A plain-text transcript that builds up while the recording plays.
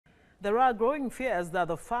There are growing fears that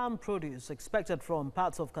the farm produce expected from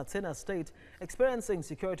parts of Katsina state experiencing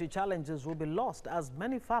security challenges will be lost as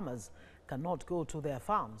many farmers cannot go to their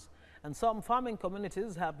farms. And some farming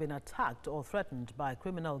communities have been attacked or threatened by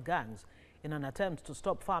criminal gangs in an attempt to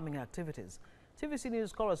stop farming activities. TVC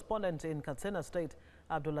News correspondent in Katsina state,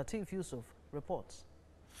 Abdulatif Yusuf, reports.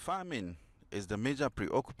 Farming is the major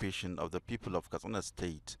preoccupation of the people of Katsina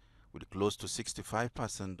state, with close to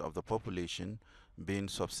 65% of the population being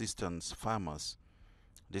subsistence farmers.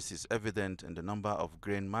 This is evident in the number of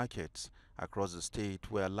grain markets across the state,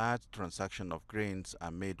 where large transactions of grains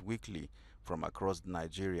are made weekly from across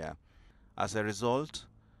Nigeria. As a result,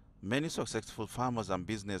 many successful farmers and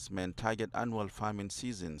businessmen target annual farming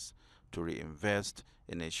seasons to reinvest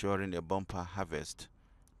in ensuring a bumper harvest.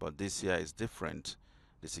 But this year is different.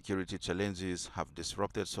 The security challenges have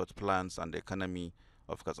disrupted such plans, and the economy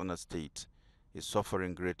of Katsina state is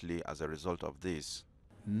suffering greatly as a result of this.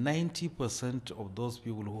 90% of those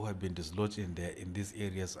people who have been dislodged in these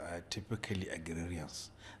areas are typically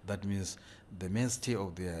agrarians. That means the mainstay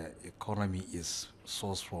of their economy is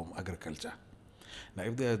sourced from agriculture. Now,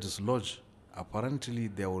 if they are dislodged, apparently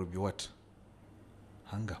there will be what?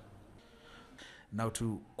 Hunger. Now,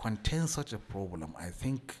 to contain such a problem, I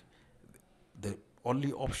think the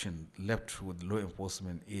only option left with law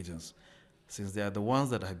enforcement agents, since they are the ones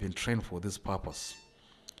that have been trained for this purpose,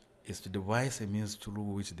 is to devise a means through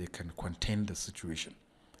which they can contain the situation.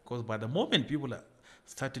 Because by the moment people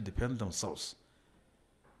start to defend themselves,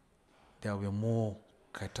 there will be more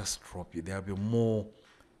catastrophe, there will be more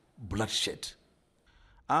bloodshed.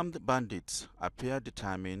 Armed bandits appear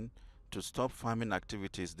determined to stop farming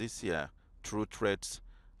activities this year through threats,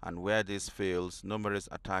 and where this fails, numerous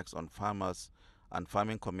attacks on farmers and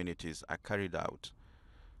farming communities are carried out.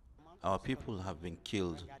 Our people have been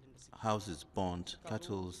killed, houses burned,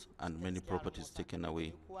 cattle and many properties taken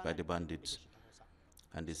away by the bandits.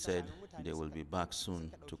 And they said they will be back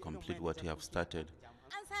soon to complete what they have started.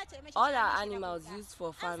 All our animals used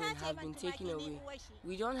for farming have been taken away.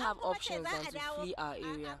 We don't have options than to flee our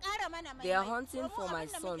area. They are hunting for my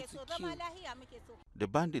son to kill. The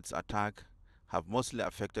bandits' attack have mostly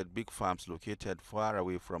affected big farms located far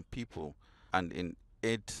away from people and in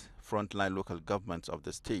 8 frontline local governments of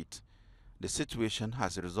the state. The situation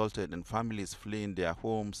has resulted in families fleeing their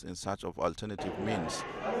homes in search of alternative means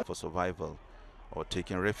for survival or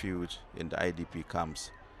taking refuge in the IDP camps.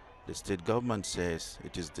 The state government says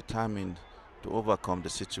it is determined to overcome the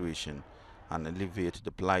situation and alleviate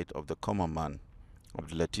the plight of the common man.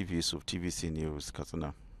 Abdulatif Yusuf, TVC News,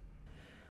 Katsina.